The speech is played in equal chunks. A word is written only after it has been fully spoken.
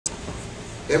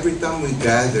every time we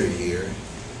gather here,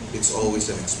 it's always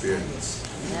an experience.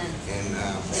 And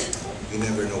you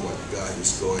never know what God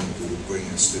is going to bring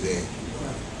us today.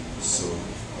 So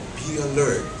be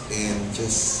alert and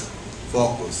just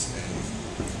focus, and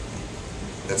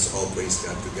let's all praise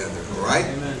God together, all right?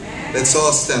 Amen. Let's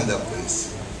all stand up,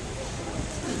 please.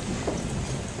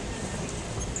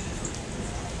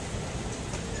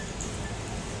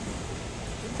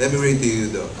 Let me read to you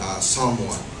the Psalm 1.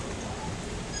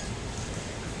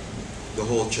 The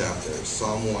whole chapter,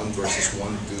 Psalm 1 verses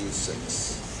 1 to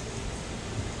 6.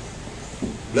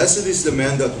 Blessed is the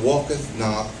man that walketh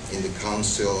not in the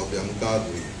counsel of the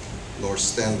ungodly, nor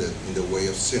standeth in the way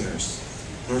of sinners,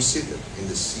 nor sitteth in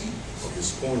the seat of the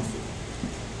scornful.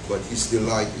 But his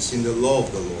delight is in the law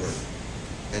of the Lord,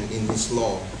 and in his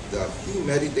law doth he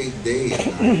meditate day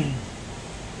and night.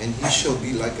 And he shall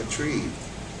be like a tree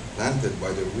planted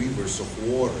by the rivers of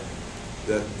water,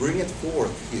 that bringeth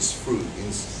forth his fruit in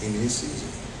his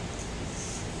season.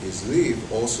 His leaf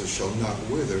also shall not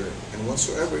wither, and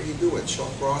whatsoever he doeth shall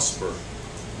prosper.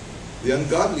 The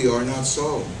ungodly are not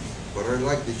so, but are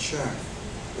like the chaff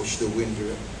which the wind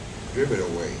driveth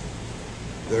away.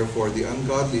 Therefore the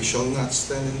ungodly shall not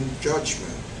stand in the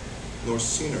judgment, nor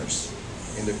sinners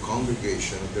in the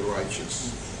congregation of the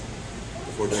righteous.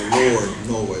 For the Lord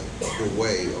knoweth the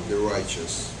way of the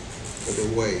righteous, but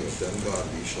the way of the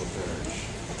ungodly shall perish.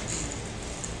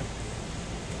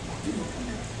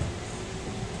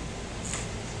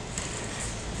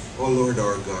 Oh Lord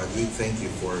our God, we thank you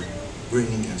for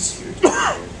bringing us here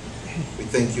together. We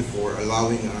thank you for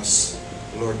allowing us,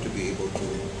 Lord, to be able to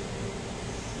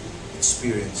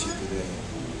experience you today.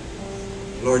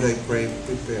 Lord, I pray,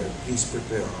 please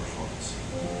prepare our hearts.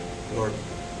 Lord,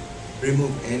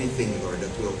 remove anything, Lord,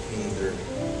 that will hinder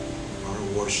our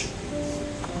worshiping.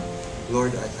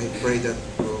 Lord, I pray that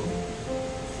we'll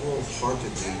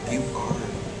wholeheartedly give our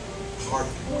heart,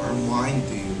 our mind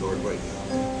to you, Lord, right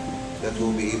now. That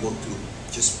we'll be able to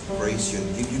just praise you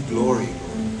and give you glory,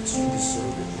 Lord, because you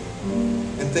deserve it,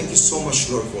 Lord. And thank you so much,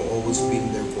 Lord, for always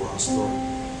being there for us, Lord.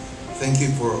 Thank you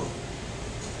for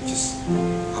just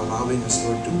allowing us,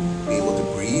 Lord, to be able to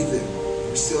breathe and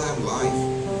we still have life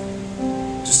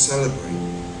to celebrate.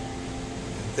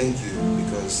 And thank you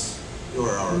because you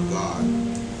are our God.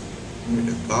 You're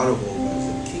the God of all gods,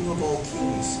 the King of all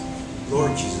kings,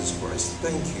 Lord Jesus Christ.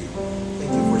 Thank you.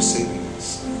 Thank you for saving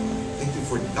us. Thank you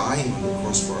for dying on the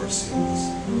cross for our sins.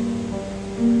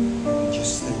 And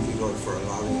just thank you, Lord, for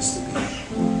allowing us to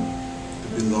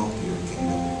belong to your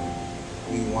kingdom, Lord.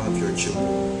 Be one of your children.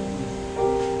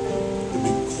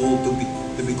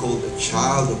 To be called a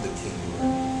child of the King, Lord.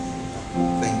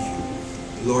 Thank you.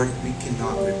 Lord, we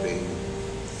cannot repay you.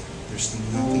 There's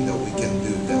nothing that we can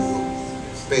do that will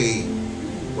pay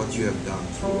what you have done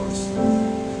through us.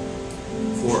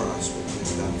 For us, what you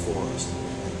have done for us, Lord.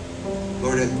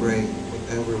 Lord, I pray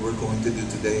whatever we're going to do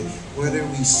today, whatever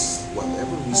we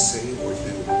say or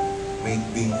do, may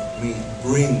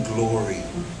bring glory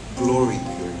to your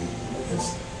name.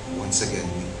 Once again,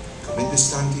 we commit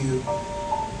this time to you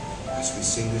as we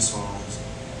sing the songs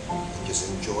and just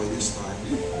enjoy this time.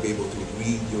 Be able to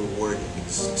read your word and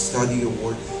study your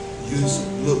word. Use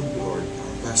Luke, Lord,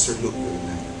 our Pastor Luke,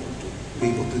 to be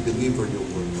able to deliver your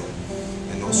word, Lord,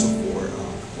 and also for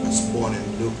as Bon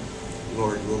and Luke,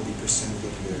 Lord, will be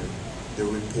presenting their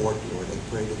report, Lord. I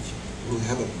pray that we'll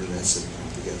have a blessed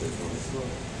time together, Lord.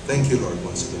 Thank you, Lord,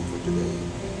 once again for today.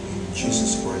 In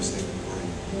Jesus Christ's name we pray.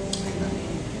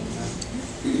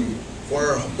 Amen. For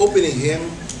opening hymn,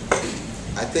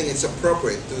 I think it's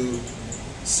appropriate to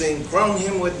sing Crown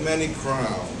Him with Many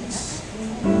Crowns.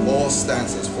 All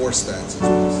stanzas, 4 stanzas.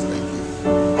 Thank you.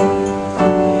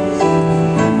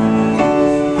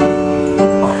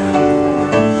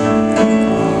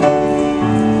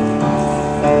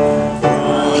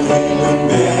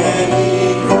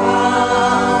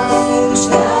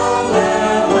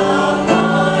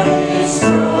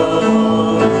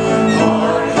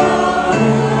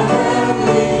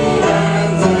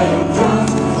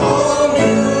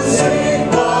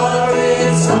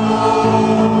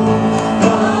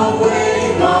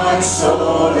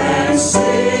 Soul and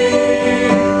sing.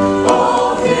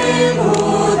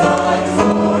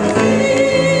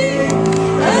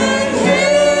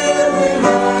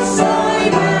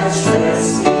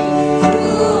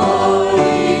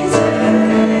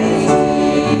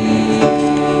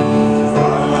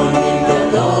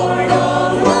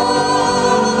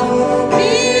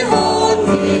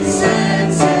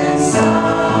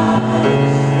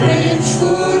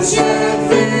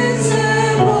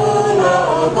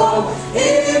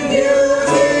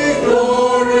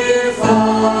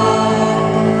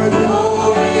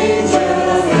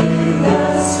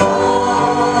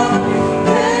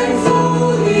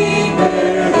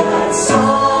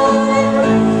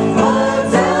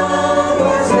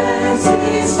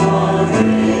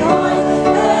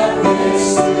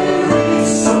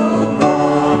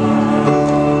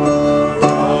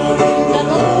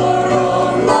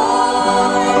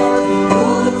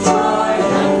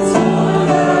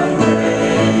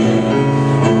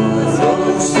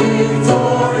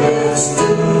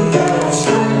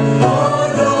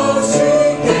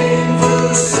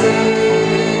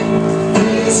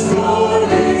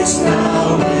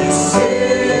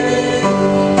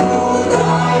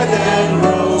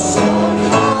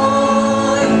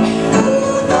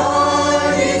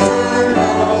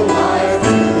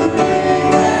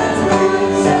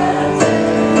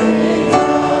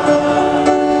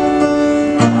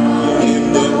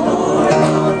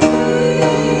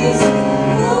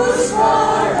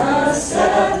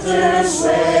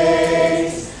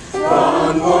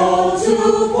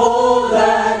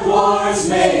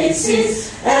 may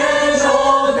cease, and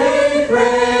all may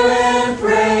pray and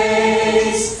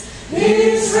praise.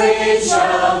 His reign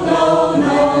shall know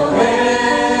no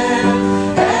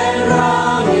end, and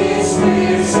round his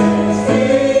pierced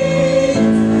feet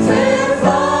fair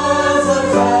flowers of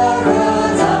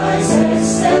paradise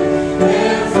extend,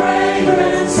 their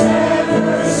fragrance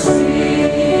ever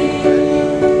sweet.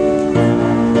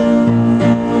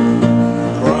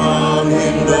 Crown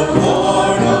him the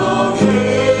Lord of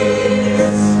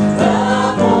Kings, the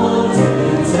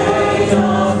potentate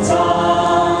of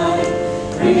time,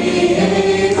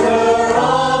 Creator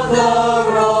of the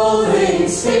rolling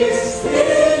spheres,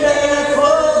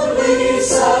 ineffably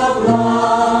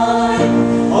sublime.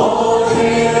 Oh,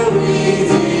 hail,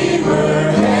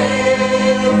 Redeemer,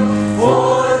 hail,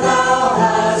 for thou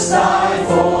hast died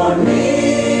for me.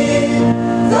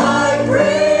 Thy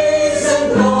praise and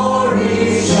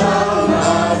glory shall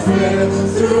not fail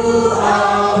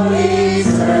throughout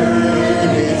eternity.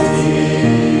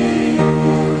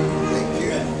 Thank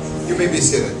you. You may be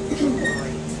seated.